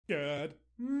Good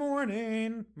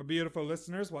morning, my beautiful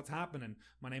listeners. What's happening?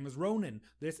 My name is Ronan.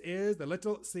 This is the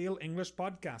Little Seal English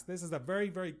Podcast. This is a very,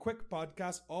 very quick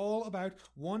podcast all about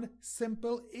one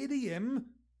simple idiom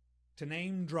to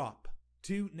name drop.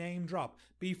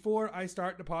 Before I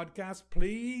start the podcast,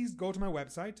 please go to my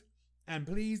website and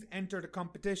please enter the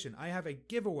competition. I have a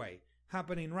giveaway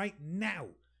happening right now,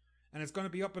 and it's going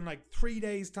to be up in like 3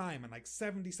 days' time and like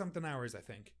 70 something hours, I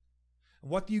think.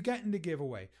 What do you get in the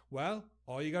giveaway? Well,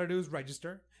 all you got to do is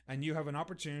register and you have an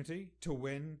opportunity to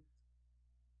win.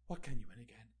 What can you win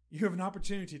again? You have an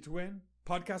opportunity to win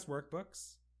podcast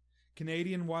workbooks,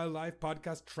 Canadian Wildlife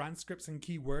Podcast Transcripts and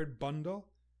Keyword Bundle,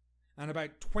 and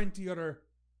about 20 other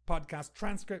podcast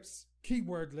transcripts,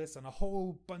 keyword lists, and a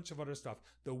whole bunch of other stuff.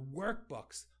 The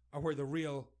workbooks are where the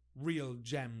real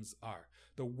gems are.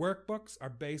 The workbooks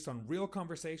are based on real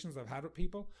conversations I've had with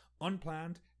people,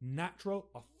 unplanned, natural,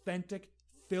 authentic,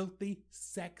 filthy,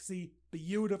 sexy,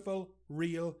 beautiful,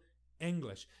 real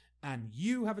English. And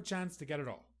you have a chance to get it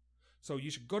all. So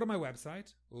you should go to my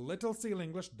website,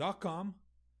 littlesealenglish.com,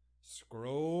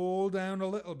 scroll down a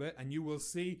little bit, and you will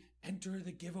see enter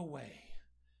the giveaway.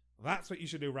 That's what you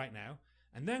should do right now.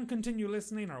 And then continue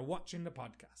listening or watching the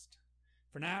podcast.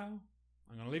 For now,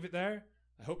 I'm going to leave it there.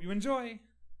 I hope you enjoy.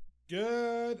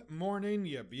 Good morning,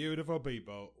 you beautiful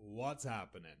people. What's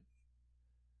happening?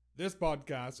 This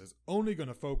podcast is only going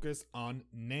to focus on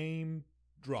name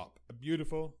drop, a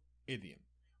beautiful idiom.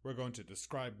 We're going to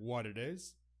describe what it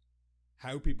is,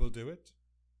 how people do it,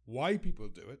 why people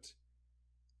do it,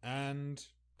 and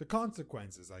the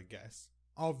consequences, I guess,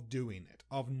 of doing it,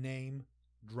 of name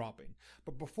dropping.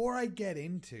 But before I get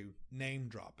into name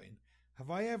dropping, have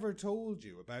I ever told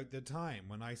you about the time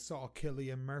when I saw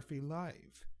Cillian Murphy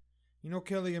live? You know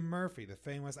Cillian Murphy, the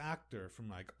famous actor from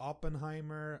like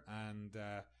Oppenheimer and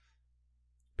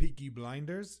Peaky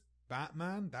Blinders,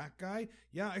 Batman, that guy?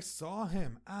 Yeah, I saw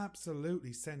him.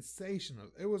 Absolutely sensational.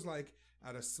 It was like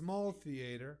at a small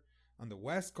theatre on the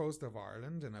west coast of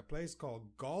Ireland in a place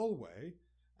called Galway.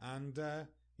 And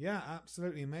yeah,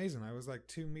 absolutely amazing. I was like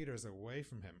 2 meters away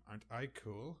from him. Aren't I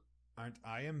cool? Aren't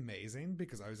I amazing?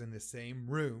 Because I was in the same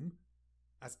room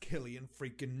as Cillian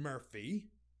freaking Murphy.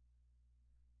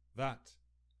 That,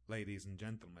 ladies and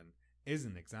gentlemen, is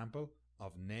an example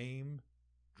of name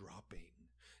dropping.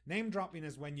 Name dropping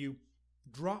is when you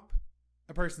drop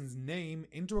a person's name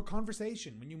into a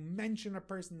conversation, when you mention a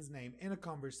person's name in a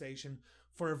conversation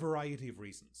for a variety of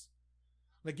reasons.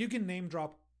 Like you can name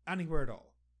drop anywhere at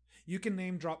all. You can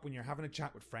name drop when you're having a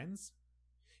chat with friends,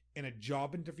 in a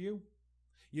job interview.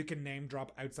 You can name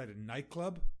drop outside a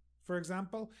nightclub, for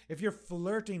example. If you're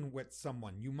flirting with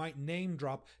someone, you might name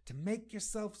drop to make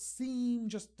yourself seem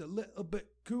just a little bit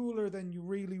cooler than you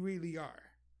really, really are.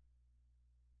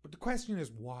 But the question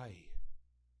is why?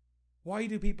 Why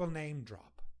do people name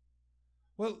drop?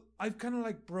 Well, I've kind of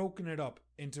like broken it up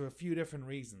into a few different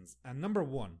reasons. And number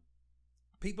one,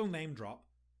 people name drop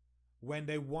when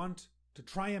they want to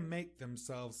try and make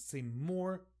themselves seem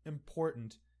more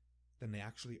important than they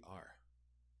actually are.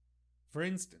 For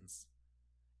instance,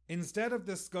 instead of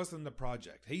discussing the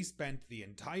project, he spent the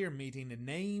entire meeting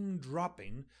name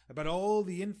dropping about all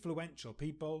the influential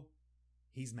people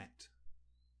he's met.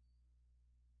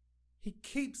 He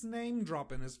keeps name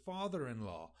dropping his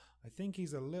father-in-law. I think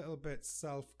he's a little bit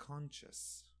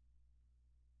self-conscious.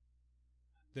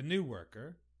 The new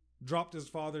worker dropped his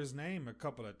father's name a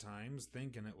couple of times,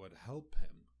 thinking it would help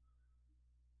him.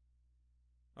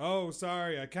 Oh,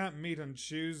 sorry, I can't meet on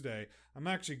Tuesday. I'm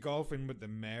actually golfing with the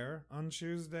mayor on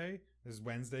Tuesday. Is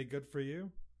Wednesday good for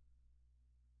you?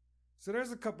 So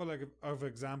there's a couple of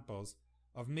examples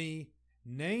of me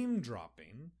name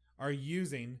dropping or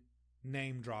using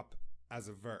name drop as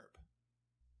a verb.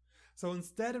 So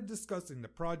instead of discussing the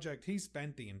project, he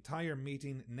spent the entire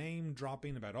meeting name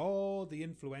dropping about all the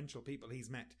influential people he's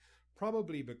met.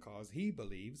 Probably because he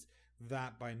believes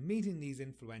that by meeting these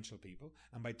influential people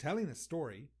and by telling a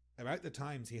story about the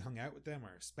times he hung out with them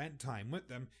or spent time with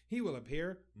them, he will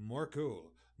appear more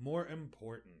cool, more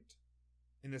important.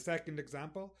 In the second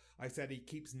example, I said he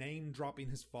keeps name dropping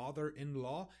his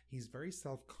father-in-law. He's very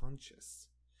self-conscious.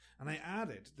 And I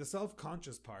added the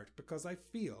self-conscious part because I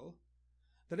feel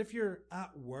that if you're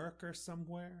at work or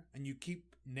somewhere and you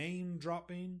keep name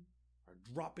dropping or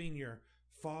dropping your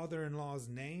father-in-law's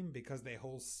name because they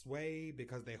hold sway,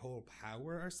 because they hold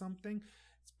power or something,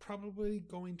 it's probably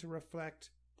going to reflect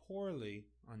poorly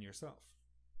on yourself.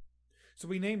 So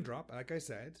we name drop, like I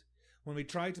said, when we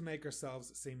try to make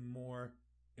ourselves seem more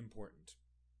important.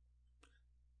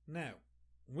 Now,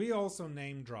 we also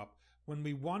name drop when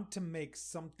we want to make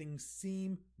something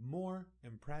seem more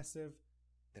impressive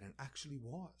than it actually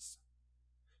was.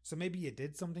 So maybe you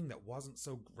did something that wasn't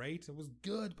so great. It was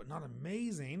good, but not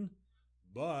amazing.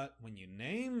 But when you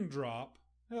name drop,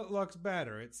 it looks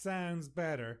better. It sounds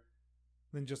better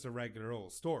than just a regular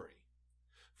old story.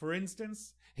 For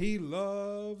instance, he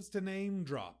loves to name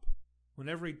drop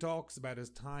whenever he talks about his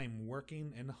time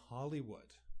working in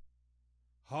Hollywood.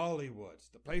 Hollywood,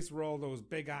 the place where all those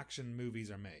big action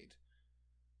movies are made.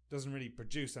 Doesn't really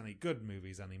produce any good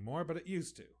movies anymore, but it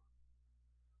used to.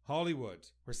 Hollywood,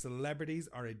 where celebrities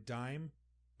are a dime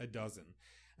a dozen.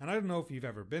 And I don't know if you've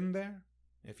ever been there.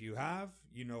 If you have,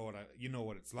 you know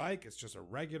what it's like. It's just a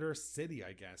regular city,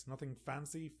 I guess. Nothing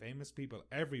fancy, famous people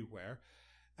everywhere.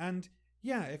 And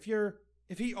yeah, if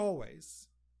he always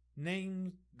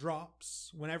name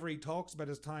drops whenever he talks about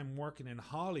his time working in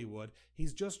Hollywood,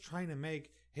 he's just trying to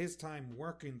make his time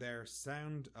working there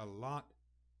sound a lot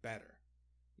better.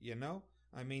 You know?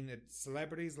 I mean,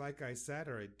 celebrities, like I said,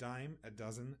 are a dime a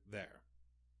dozen there.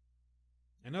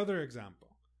 Another example.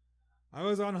 I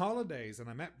was on holidays and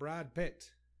I met Brad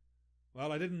Pitt.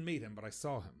 Well, I didn't meet him, but I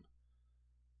saw him.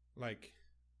 Like,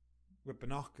 with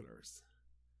binoculars.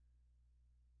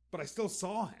 But I still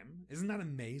saw him. Isn't that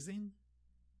amazing?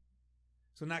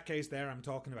 So in that case there, I'm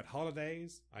talking about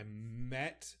holidays. I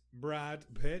met Brad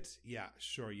Pitt. Yeah,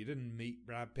 sure, you didn't meet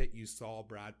Brad Pitt. You saw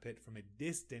Brad Pitt from a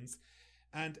distance.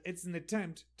 And it's an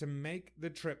attempt to make the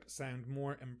trip sound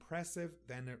more impressive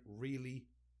than it really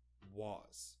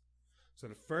was. So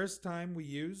the first time we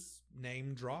use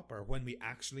name drop, or when we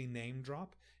actually name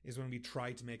drop, is when we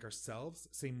try to make ourselves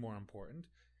seem more important.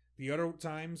 The other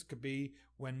times could be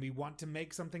when we want to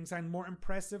make something sound more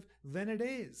impressive than it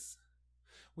is.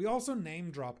 We also name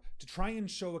drop to try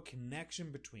and show a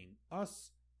connection between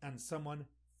us and someone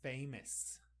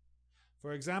famous.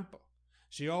 For example,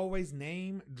 she always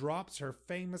name drops her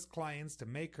famous clients to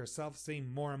make herself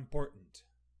seem more important.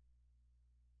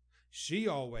 She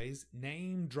always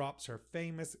name drops her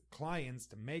famous clients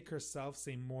to make herself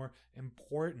seem more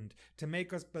important, to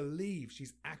make us believe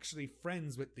she's actually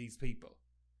friends with these people.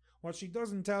 What she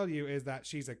doesn't tell you is that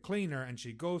she's a cleaner and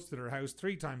she goes to their house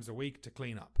 3 times a week to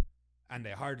clean up, and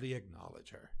they hardly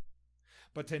acknowledge her.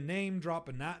 But to name drop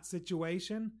in that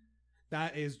situation,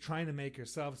 that is trying to make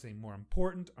yourself seem more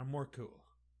important or more cool.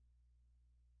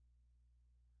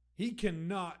 He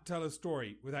cannot tell a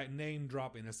story without name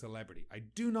dropping a celebrity. I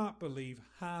do not believe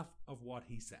half of what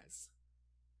he says.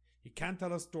 He can't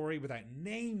tell a story without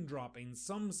name dropping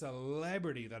some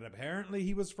celebrity that apparently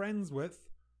he was friends with.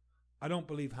 I don't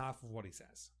believe half of what he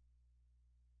says.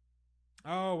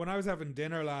 Oh, when I was having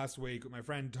dinner last week with my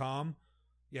friend Tom.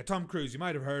 Yeah, Tom Cruise, you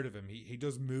might have heard of him. He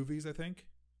does movies, I think.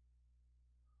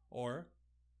 Or,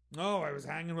 oh, I was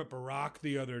hanging with Barack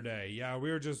the other day. Yeah,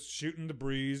 we were just shooting the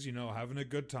breeze, having a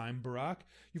good time. Barack,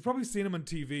 you've probably seen him on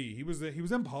TV. He was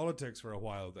in politics for a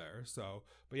while there. So,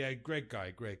 but yeah, great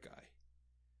guy.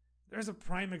 There's a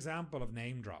prime example of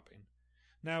name dropping.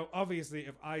 Now, obviously,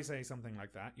 if I say something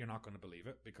like that, you're not going to believe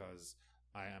it because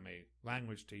I am a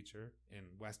language teacher in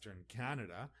Western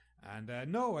Canada. And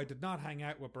no, I did not hang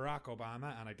out with Barack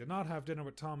Obama and I did not have dinner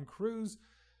with Tom Cruise.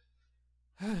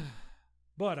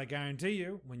 But I guarantee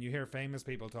you, when you hear famous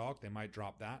people talk, they might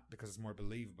drop that because it's more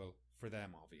believable for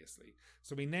them, obviously.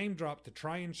 So we name drop to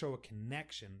try and show a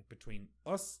connection between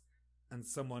us and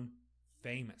someone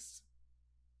famous.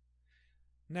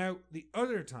 Now, the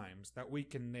other times that we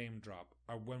can name drop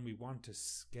are when we want to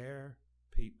scare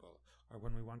people or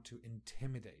when we want to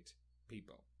intimidate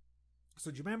people.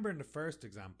 So do you remember in the first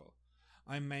example,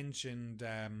 I mentioned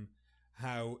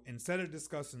how instead of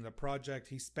discussing the project,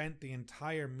 he spent the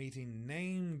entire meeting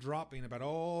name dropping about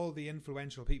all the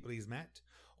influential people he's met,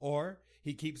 or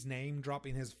he keeps name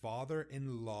dropping his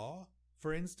father-in-law,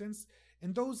 for instance.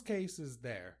 In those cases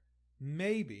there,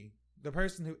 maybe the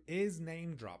person who is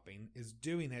name dropping is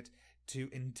doing it to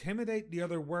intimidate the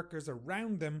other workers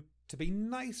around them to be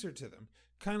nicer to them.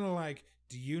 Kind of like,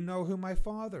 do you know who my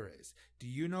father is? Do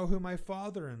you know who my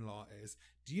father-in-law is?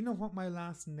 Do you know what my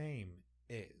last name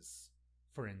is?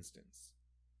 For instance.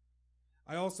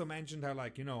 I also mentioned how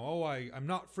I'm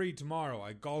not free tomorrow.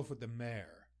 I golf with the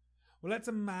mayor. Well, let's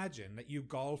imagine that you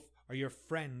golf or you're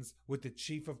friends with the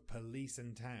chief of police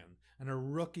in town and a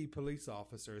rookie police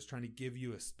officer is trying to give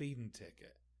you a speeding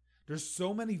ticket. There's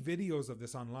so many videos of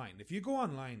this online. If you go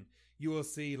online, you will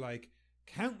see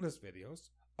countless videos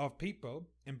of people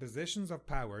in positions of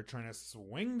power trying to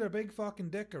swing their big fucking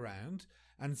dick around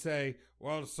and say,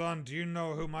 well, son, do you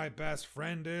know who my best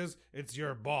friend is? It's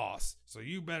your boss, so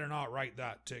you better not write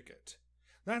that ticket.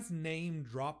 That's name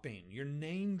dropping. You're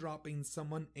name dropping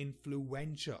someone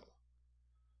influential.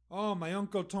 Oh, my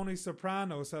Uncle Tony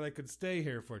Soprano said I could stay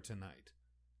here for tonight.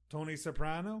 Tony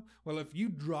Soprano? Well, if you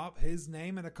drop his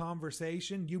name in a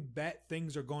conversation, you bet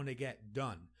things are going to get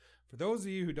done. For those of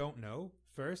you who don't know,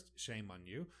 first, shame on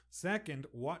you. Second,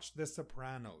 watch The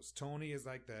Sopranos. Tony is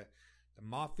like the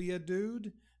mafia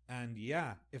dude. And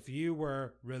yeah, if you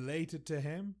were related to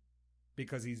him,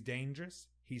 because he's dangerous,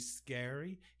 he's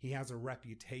scary, he has a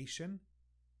reputation,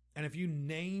 and if you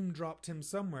name dropped him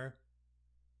somewhere,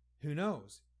 who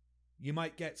knows? You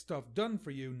might get stuff done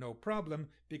for you, no problem,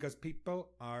 because people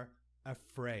are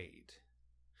afraid.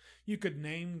 You could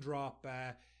name drop,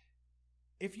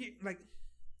 if you, like,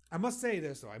 I must say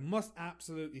this though, I must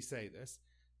absolutely say this,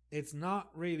 it's not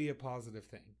really a positive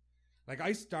thing. Like,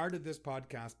 I started this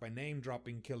podcast by name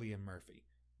dropping Cillian Murphy.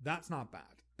 That's not bad.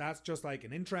 That's just like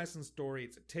an interesting story.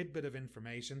 It's a tidbit of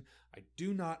information. I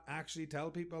do not actually tell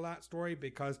people that story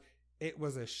because it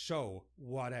was a show,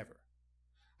 whatever.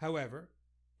 However,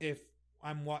 if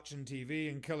I'm watching TV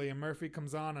and Cillian Murphy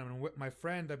comes on and I'm with my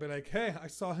friend, I'd be like, hey, I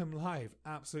saw him live.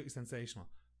 Absolutely sensational.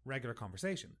 Regular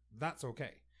conversation. That's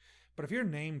okay. But if you're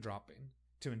name dropping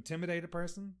to intimidate a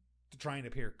person, to try and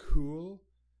appear cool,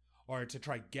 or to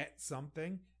try get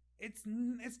something, it's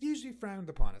usually frowned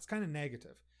upon. It's kind of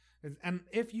negative. And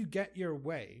if you get your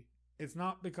way, it's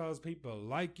not because people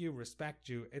like you, respect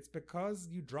you. It's because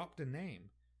you dropped a name.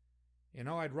 You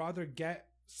know, I'd rather get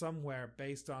somewhere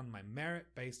based on my merit,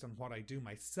 based on what I do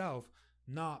myself,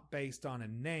 not based on a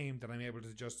name that I'm able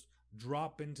to just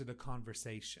drop into the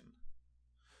conversation.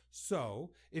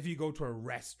 So, if you go to a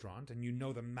restaurant and you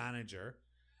know the manager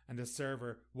and the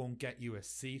server won't get you a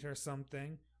seat or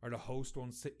something, or the host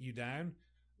won't sit you down,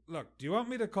 look, do you want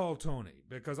me to call Tony?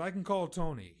 Because I can call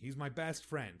Tony. He's my best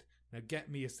friend. Now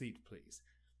get me a seat, please.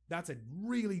 That's a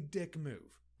really dick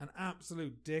move. An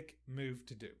absolute dick move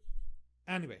to do.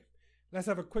 Anyway, let's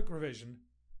have a quick revision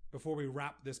before we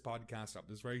wrap this podcast up.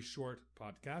 This very short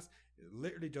podcast is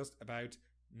literally just about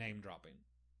name dropping.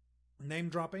 Name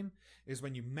dropping is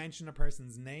when you mention a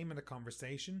person's name in a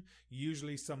conversation,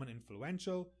 usually someone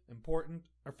influential, important,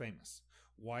 or famous.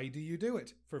 Why do you do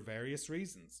it? For various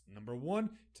reasons. Number 1,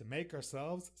 to make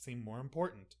ourselves seem more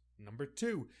important. Number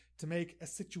 2, to make a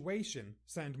situation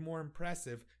sound more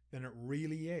impressive than it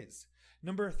really is.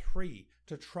 Number 3,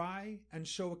 to try and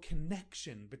show a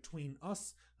connection between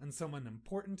us and someone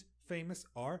important, famous,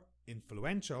 or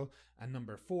influential. And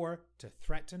number 4, to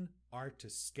threaten or to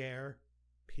scare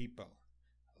people.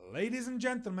 Ladies and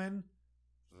gentlemen,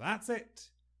 that's it.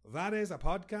 That is a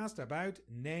podcast about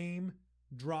name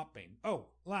dropping. Oh,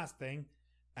 last thing.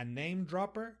 A name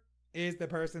dropper is the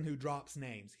person who drops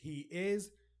names.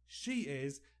 She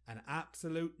is an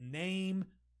absolute name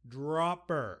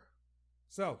dropper.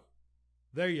 So,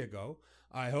 there you go.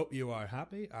 I hope you are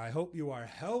happy. I hope you are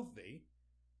healthy.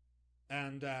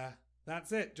 And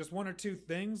that's it. Just 1 or 2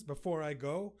 things before I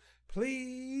go.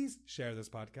 Please share this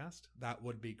podcast. That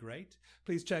would be great.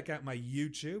 Please check out my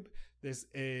YouTube. This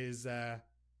is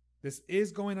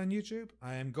going on YouTube.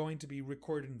 I am going to be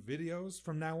recording videos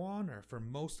from now on, or for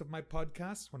most of my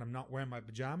podcasts when I'm not wearing my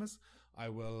pajamas. I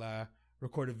will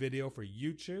record a video for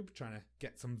YouTube, trying to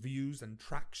get some views and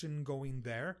traction going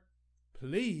there.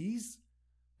 Please,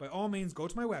 by all means, go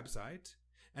to my website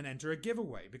and enter a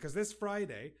giveaway, because this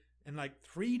Friday, in like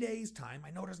 3 days' time,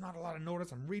 I know there's not a lot of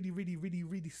notice. I'm really, really, really,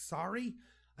 really sorry.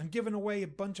 I'm giving away a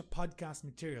bunch of podcast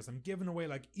materials. I'm giving away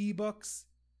like ebooks,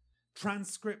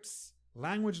 transcripts,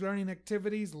 language learning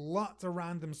activities, lots of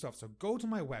random stuff. So go to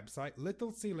my website,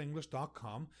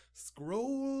 littlesealenglish.com,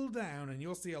 scroll down and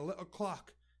you'll see a little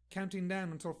clock counting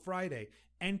down until Friday.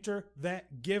 Enter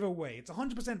that giveaway. It's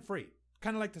 100% free.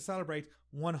 Kind of like to celebrate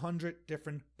 100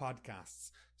 different podcasts.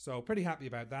 So pretty happy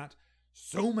about that.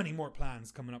 So many more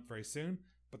plans coming up very soon.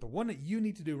 But the one that you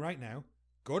need to do right now,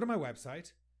 go to my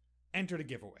website, enter the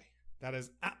giveaway. That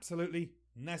is absolutely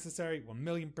necessary,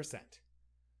 1,000,000%.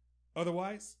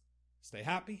 Otherwise, stay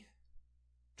happy,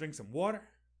 drink some water,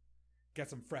 get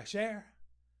some fresh air,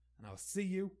 and I'll see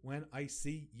you when I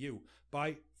see you.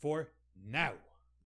 Bye for now.